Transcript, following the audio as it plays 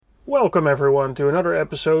Welcome everyone to another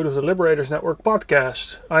episode of the Liberators Network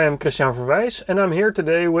podcast. I am Christian Verwijs and I'm here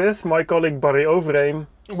today with my colleague Barry Overeem.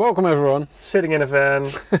 Welcome everyone. Sitting in a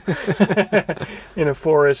van in a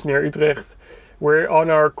forest near Utrecht. We're on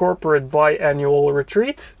our corporate biannual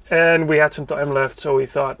retreat and we had some time left, so we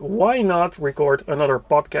thought, why not record another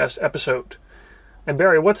podcast episode? And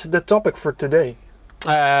Barry, what's the topic for today?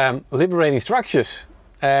 Liberating structures.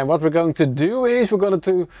 And what we're going to do is we're going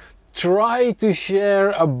to try to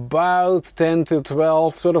share about 10 to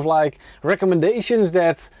 12 sort of like recommendations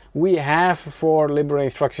that we have for liberating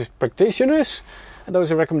structures practitioners. And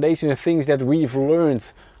those are recommendations and things that we've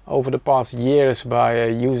learned over the past years by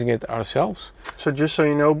using it ourselves. So just so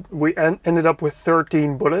you know, we ended up with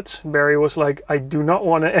 13 bullets. Barry was like, I do not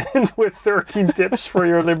want to end with 13 tips for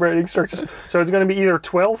your liberating structures. So it's going to be either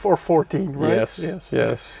 12 or 14, right?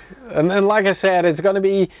 Yes. And like I said, it's going to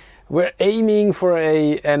be, we're aiming for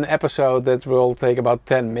an episode that will take about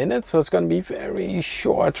 10 minutes. So it's going to be very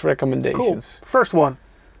short recommendations. Cool. First one.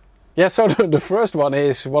 Yeah, so the first one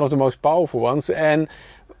is one of the most powerful ones. And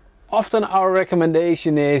often our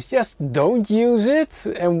recommendation is just don't use it.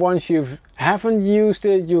 And once you haven't used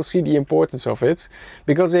it, you'll see the importance of it.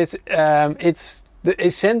 Because it's a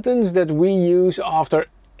sentence that we use after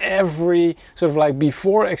every, sort of like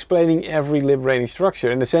before explaining every liberating structure.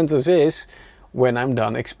 And the sentence is, when I'm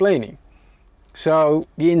done explaining. So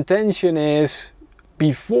the intention is,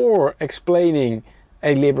 before explaining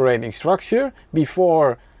a liberating structure,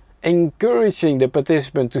 before encouraging the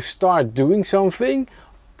participant to start doing something,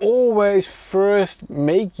 always first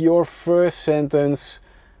make your first sentence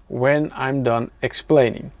when I'm done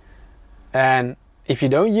explaining. And if you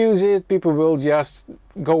don't use it, people will just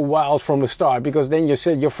go wild from the start, because then you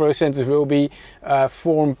said your first sentence will be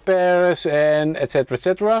form pairs and etc.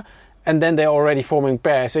 etc. And then they're already forming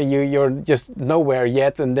pairs and you're just nowhere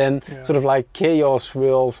yet, and then sort of like chaos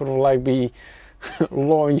will sort of like be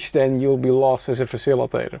launched and you'll be lost as a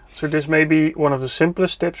facilitator. So this may be one of the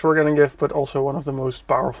simplest tips we're going to give, but also one of the most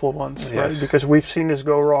powerful ones, right? Because we've seen this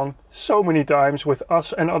go wrong so many times with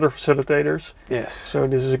us and other facilitators. Yes. So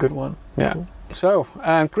this is a good one. Yeah. Cool.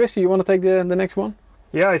 So, Chris, do you want to take the next one?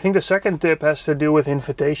 Yeah, I think the second tip has to do with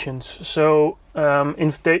invitations. So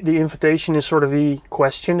the invitation is sort of the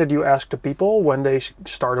question that you ask the people when they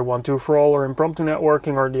start a 1-2-for-all or impromptu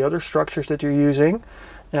networking or the other structures that you're using.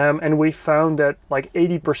 And we found that like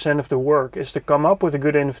 80% of the work is to come up with a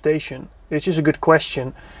good invitation. It's just a good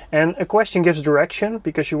question. And a question gives direction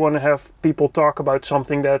because you want to have people talk about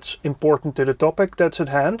something that's important to the topic that's at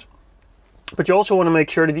hand. But you also want to make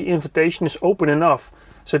sure that the invitation is open enough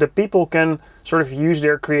so that people can sort of use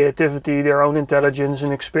their creativity, their own intelligence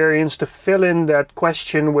and experience to fill in that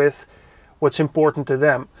question with what's important to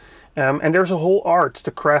them. And there's a whole art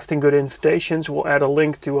to crafting good invitations. We'll add a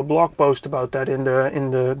link to a blog post about that in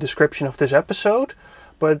the description of this episode.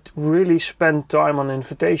 But really spend time on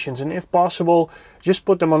invitations, and if possible, just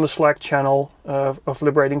put them on the Slack channel of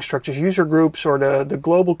Liberating Structures user groups or the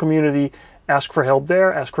global community. Ask for help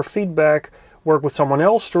there, ask for feedback, work with someone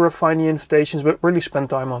else to refine the invitations, but really spend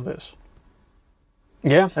time on this.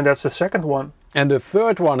 Yeah. And that's the second one. And the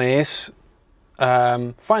third one is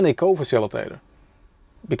find a co-facilitator.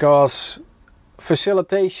 Because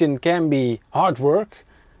facilitation can be hard work,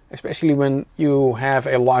 especially when you have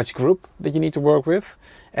a large group that you need to work with.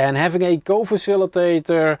 And having a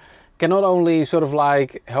co-facilitator can not only sort of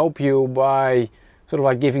like help you by sort of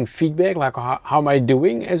like giving feedback, like how am I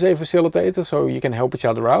doing as a facilitator, so you can help each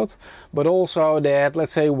other out, but also that,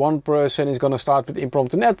 let's say one person is going to start with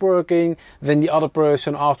impromptu networking, then the other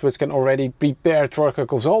person afterwards can already prepare Troika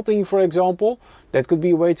consulting, for example. That could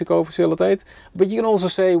be a way to co-facilitate. But you can also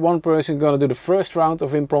say one person is going to do the first round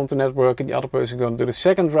of impromptu networking, the other person is going to do the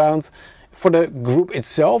second round. For the group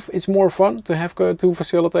itself, it's more fun to have two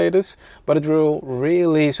facilitators, but it will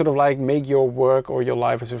really sort of like make your work or your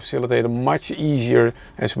life as a facilitator much easier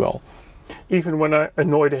as well. Even when I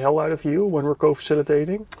annoy the hell out of you when we're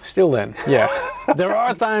co-facilitating? Still then, yeah. There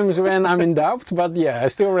are times when I'm in doubt, but yeah, I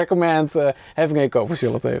still recommend having a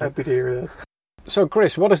co-facilitator. Happy to hear that. So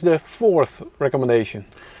Chris, what is the fourth recommendation?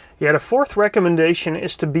 Yeah, the fourth recommendation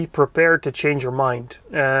is to be prepared to change your mind.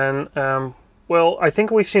 And well, I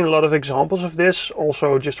think we've seen a lot of examples of this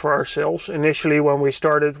also just for ourselves. Initially, when we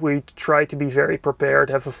started, we tried to be very prepared,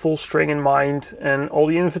 have a full string in mind and all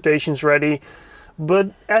the invitations ready.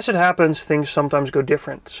 But as it happens, things sometimes go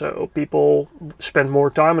different. So people spend more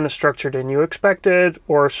time in a structure than you expected,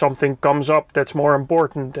 or something comes up that's more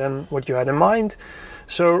important than what you had in mind.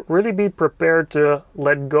 So really be prepared to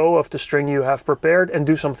let go of the string you have prepared and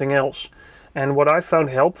do something else. And what I found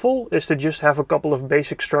helpful is to just have a couple of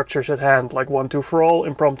basic structures at hand, like 1-2-for-all,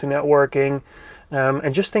 impromptu networking,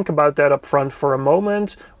 And just think about that up front for a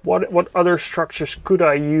moment. What other structures could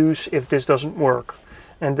I use if this doesn't work?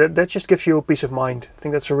 And that just gives you a peace of mind. I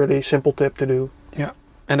think that's a really simple tip to do. Yeah.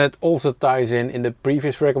 And that also ties in the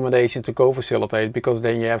previous recommendation to co-facilitate, because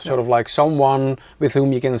then you have sort of like someone with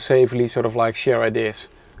whom you can safely sort of like share ideas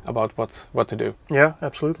about what to do. Yeah,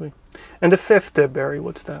 absolutely. And the fifth tip, Barry,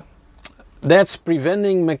 what's that? That's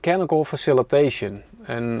preventing mechanical facilitation.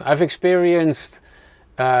 And I've experienced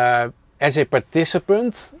as a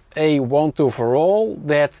participant a one-to-for-all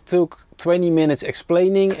that took 20 minutes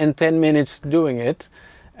explaining and 10 minutes doing it,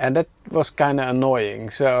 and that was kind of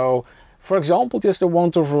annoying. So for example, just a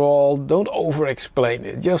one-to-for-all, don't over-explain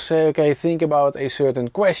it. Just say, okay, think about a certain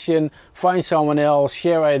question, find someone else,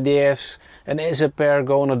 share ideas, and as a pair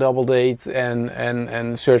go on a double date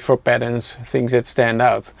and search for patterns, things that stand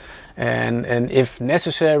out. And if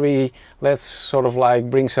necessary, let's sort of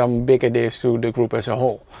like bring some big ideas to the group as a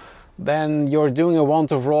whole. Then you're doing a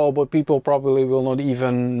one-to-for-all, but people probably will not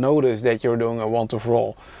even notice that you're doing a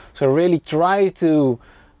one-to-for-all. So really try to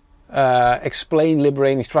explain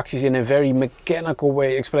liberating structures in a very mechanical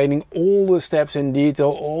way, explaining all the steps in detail,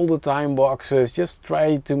 all the time boxes. Just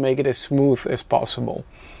try to make it as smooth as possible.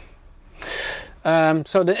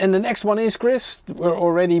 The next one is, Chris, we're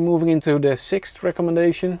already moving into the sixth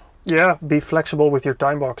recommendation. Yeah, be flexible with your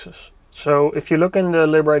time boxes. So if you look in the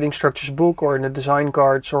Liberating Structures book or in the design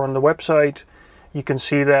cards or on the website, you can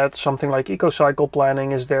see that something like eco-cycle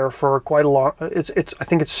planning is there for quite a long, I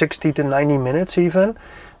think it's 60 to 90 minutes even.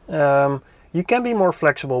 You can be more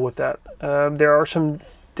flexible with that. There are some,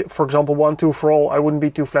 for example, one-to-for-all, I wouldn't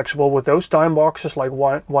be too flexible with those time boxes, like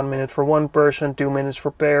 1 minute for one person, 2 minutes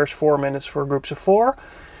for pairs, 4 minutes for groups of 4.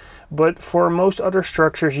 But for most other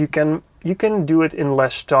structures, you can do it in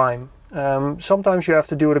less time. Sometimes you have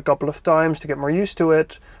to do it a couple of times to get more used to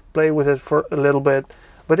it, play with it for a little bit.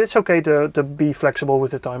 But it's okay to be flexible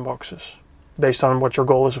with the time boxes, based on what your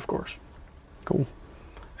goal is, of course. Cool.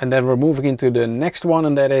 And then we're moving into the next one,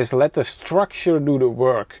 and that is let the structure do the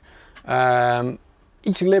work.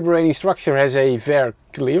 Each liberating structure has a very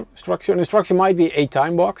clear structure, and the structure might be a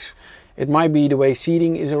time box. It might be the way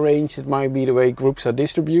seating is arranged. It might be the way groups are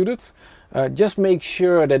distributed. Just make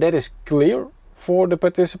sure that is clear for the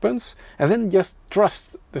participants, and then just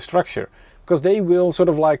trust the structure, because they will sort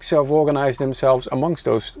of like self-organize themselves amongst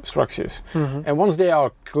those structures. Mm-hmm. And once they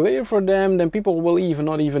are clear for them, then people will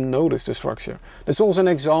not even notice the structure. That's also an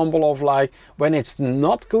example of like when it's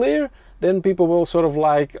not clear, then people will sort of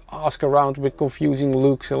like ask around with confusing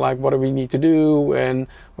looks and like, what do we need to do and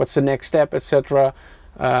what's the next step, etc.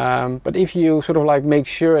 But if you sort of like make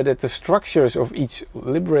sure that the structures of each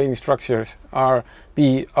liberating structures are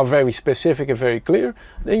very specific and very clear,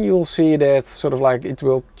 then you'll see that sort of like it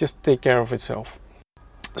will just take care of itself.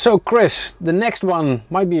 So Chris, the next one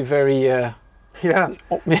might be very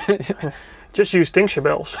just use tincture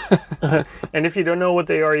bells. And if you don't know what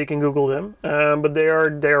they are, you can Google them. But they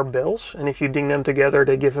are bells, and if you ding them together,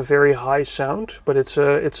 they give a very high sound. But it's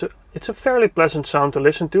a fairly pleasant sound to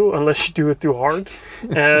listen to, unless you do it too hard.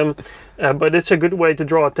 But it's a good way to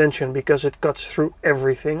draw attention because it cuts through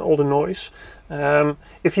everything, all the noise.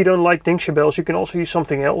 If you don't like tincture bells, you can also use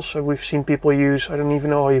something else. We've seen people use, I don't even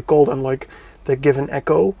know how you call them, like they give an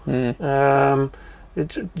echo.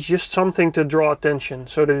 It's just something to draw attention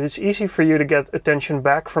so that it's easy for you to get attention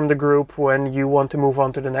back from the group when you want to move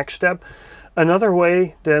on to the next step. Another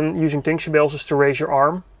way than using tincture bells is to raise your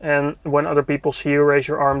arm, and when other people see you raise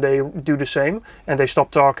your arm, they do the same and they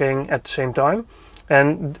stop talking at the same time.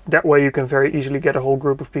 And that way you can very easily get a whole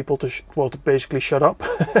group of people to basically shut up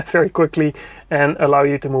very quickly and allow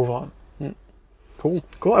you to move on. Cool.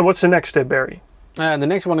 And what's the next tip, Barry? The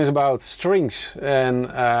next one is about strings,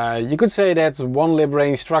 and you could say that one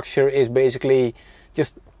liberating structure is basically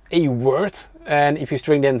just a word, and if you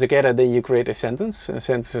string them together, then you create a sentence. And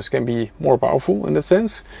sentences can be more powerful in that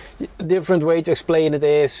sense. A different way to explain it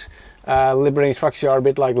is liberating structures are a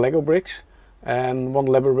bit like Lego bricks, and one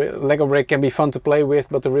Lego brick can be fun to play with,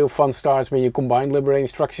 but the real fun starts when you combine liberating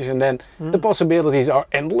structures, and then the possibilities are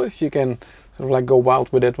endless. You can sort of like go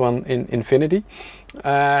wild with that one in infinity.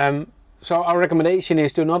 So our recommendation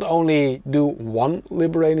is to not only do one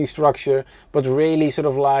liberating structure, but really sort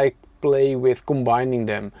of like play with combining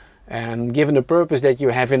them. And given the purpose that you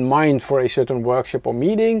have in mind for a certain workshop or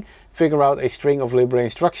meeting, figure out a string of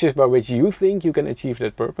liberating structures by which you think you can achieve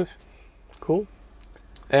that purpose. Cool.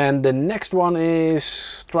 And the next one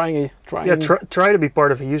is try to be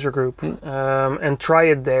part of a user group and try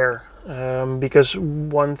it there. Because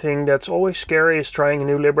one thing that's always scary is trying a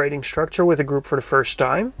new liberating structure with a group for the first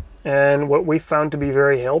time. And what we found to be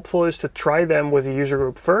very helpful is to try them with a user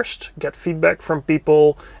group first, get feedback from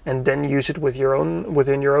people, and then use it with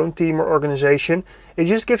within your own team or organization. It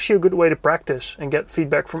just gives you a good way to practice and get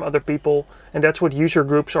feedback from other people, and that's what user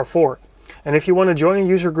groups are for. And if you want to join a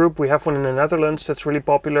user group, we have one in the Netherlands that's really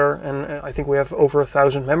popular, and I think we have over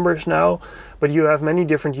 1,000 members now. But you have many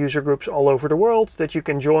different user groups all over the world that you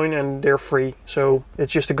can join, and they're free. So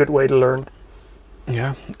it's just a good way to learn.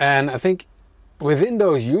 Yeah, and I think within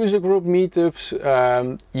those user group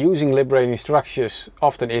meetups, using liberating structures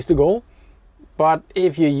often is the goal. But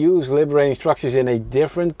if you use liberating structures in a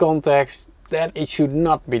different context, then it should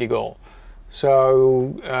not be the goal.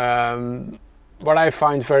 So what I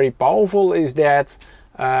find very powerful is that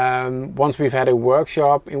once we've had a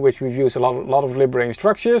workshop in which we've used a lot of liberating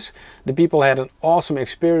structures, the people had an awesome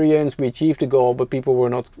experience, we achieved the goal, but people were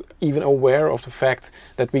not even aware of the fact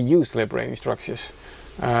that we used liberating structures.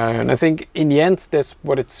 And I think in the end, that's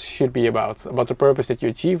what it should be about the purpose that you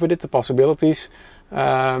achieve with it, the possibilities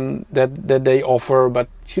that they offer, but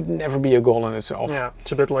it should never be a goal in itself. Yeah,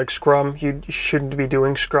 it's a bit like Scrum. You shouldn't be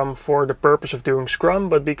doing Scrum for the purpose of doing Scrum,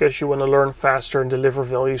 but because you want to learn faster and deliver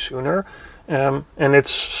value sooner. And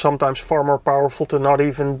it's sometimes far more powerful to not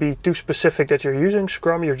even be too specific that you're using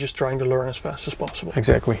Scrum, you're just trying to learn as fast as possible.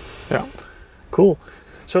 Exactly, yeah. Cool.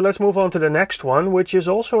 So let's move on to the next one, which is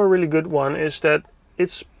also a really good one, is that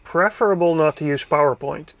it's preferable not to use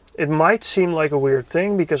PowerPoint. It might seem like a weird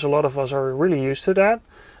thing because a lot of us are really used to that.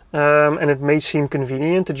 And it may seem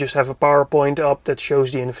convenient to just have a PowerPoint up that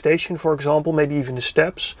shows the invitation, for example, maybe even the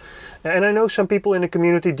steps. And I know some people in the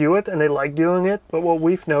community do it and they like doing it, but what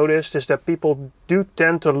we've noticed is that people do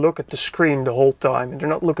tend to look at the screen the whole time. And they're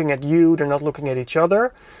not looking at you, they're not looking at each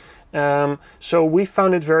other. So we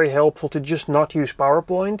found it very helpful to just not use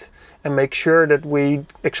PowerPoint and make sure that we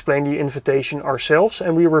explain the invitation ourselves,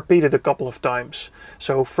 and we repeat it a couple of times.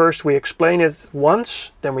 So first we explain it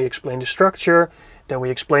once, then we explain the structure, then we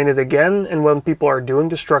explain it again, and when people are doing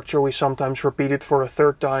the structure we sometimes repeat it for a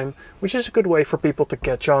third time, which is a good way for people to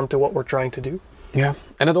catch on to what we're trying to do. Yeah,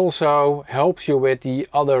 and it also helps you with the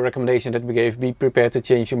other recommendation that we gave, be prepared to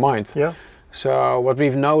change your mind. Yeah. So what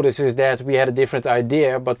we've noticed is that we had a different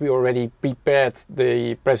idea, but we already prepared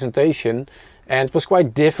the presentation, and it was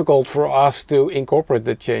quite difficult for us to incorporate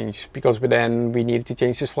the change because then we needed to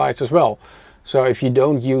change the slides as well. So if you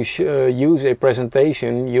don't use a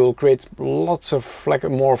presentation, you'll create lots of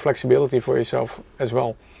more flexibility for yourself as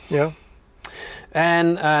well. Yeah.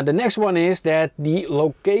 And the next one is that the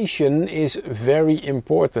location is very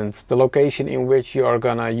important. The location in which you are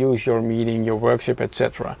gonna use your meeting, your workshop,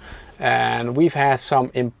 etc. And we've had some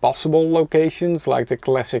impossible locations, like the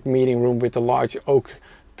classic meeting room with the large oak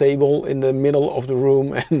table in the middle of the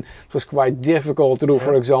room, and it was quite difficult to do,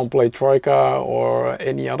 for example, a troika or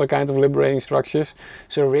any other kind of liberating structures.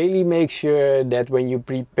 So really make sure that when you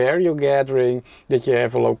prepare your gathering, that you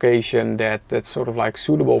have a location that's sort of like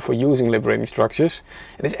suitable for using liberating structures.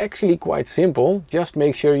 And it's actually quite simple. Just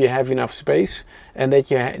make sure you have enough space and that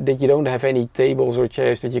you don't have any tables or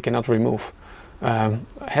chairs that you cannot remove.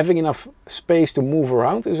 Having enough space to move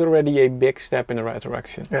around is already a big step in the right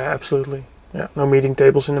direction. Yeah, absolutely. Yeah, no meeting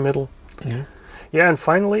tables in the middle. Yeah. Yeah, and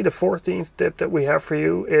finally, the 14th tip that we have for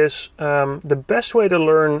you is the best way to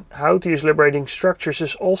learn how to use liberating structures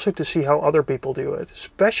is also to see how other people do it,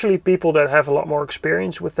 especially people that have a lot more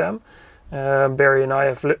experience with them. Barry and I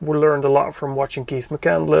have learned a lot from watching Keith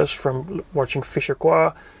McCandless, from watching Fisher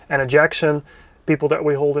Qua, Anna Jackson, people that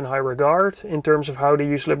we hold in high regard in terms of how to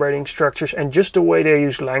use liberating structures and just the way they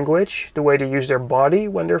use language, the way they use their body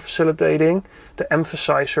when they're facilitating to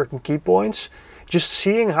emphasize certain key points. Just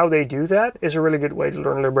seeing how they do that is a really good way to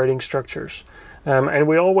learn liberating structures. And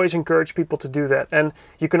we always encourage people to do that. And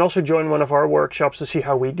you can also join one of our workshops to see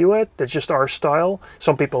how we do it. That's just our style.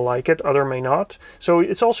 Some people like it, others may not. So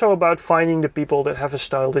it's also about finding the people that have a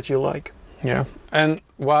style that you like. Yeah, and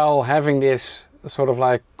while having this sort of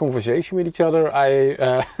like conversation with each other,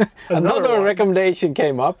 another recommendation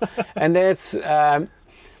came up, and that's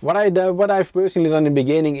what I've personally done in the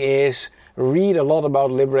beginning is read a lot about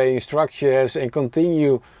liberating structures and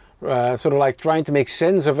continue sort of like trying to make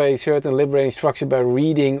sense of a certain liberating structure by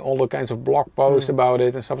reading all the kinds of blog posts about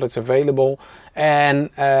it and stuff that's available. And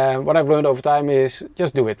what I've learned over time is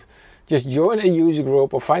just do it. Just join a user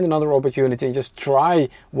group or find another opportunity and just try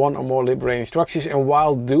one or more liberating structures. And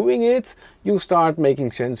while doing it, you start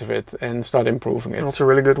making sense of it and start improving it. That's a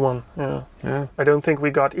really good one. Yeah. I don't think we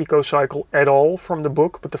got EcoCycle at all from the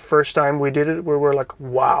book, but the first time we did it, we were like,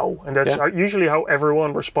 wow. And that's usually how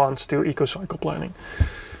everyone responds to EcoCycle planning.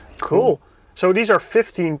 Cool. So these are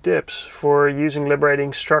 15 tips for using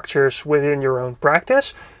liberating structures within your own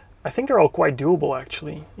practice. I think they're all quite doable,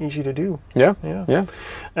 actually, easy to do. Yeah.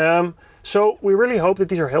 So we really hope that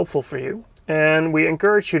these are helpful for you, and we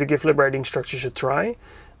encourage you to give liberating structures a try.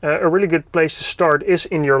 A really good place to start is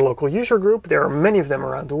in your local user group. There are many of them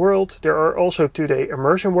around the world. There are also 2-day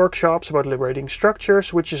immersion workshops about liberating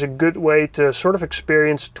structures, which is a good way to sort of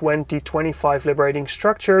experience 20-25 liberating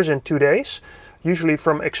structures in 2 days, usually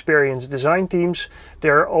from experienced design teams.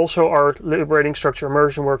 There also are liberating structure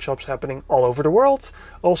immersion workshops happening all over the world.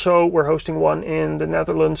 Also, we're hosting one in the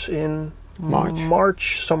Netherlands in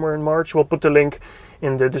March, somewhere in March. We'll put the link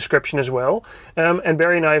in the description as well. And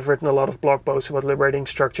Barry and I have written a lot of blog posts about liberating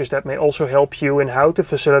structures that may also help you in how to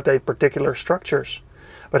facilitate particular structures.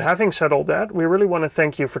 But having said all that, we really want to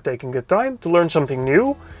thank you for taking the time to learn something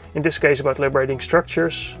new, in this case about liberating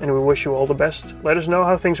structures, and we wish you all the best. Let us know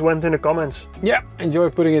how things went in the comments. Yeah, enjoy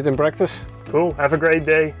putting it in practice. Cool, have a great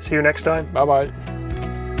day. See you next time. Bye bye.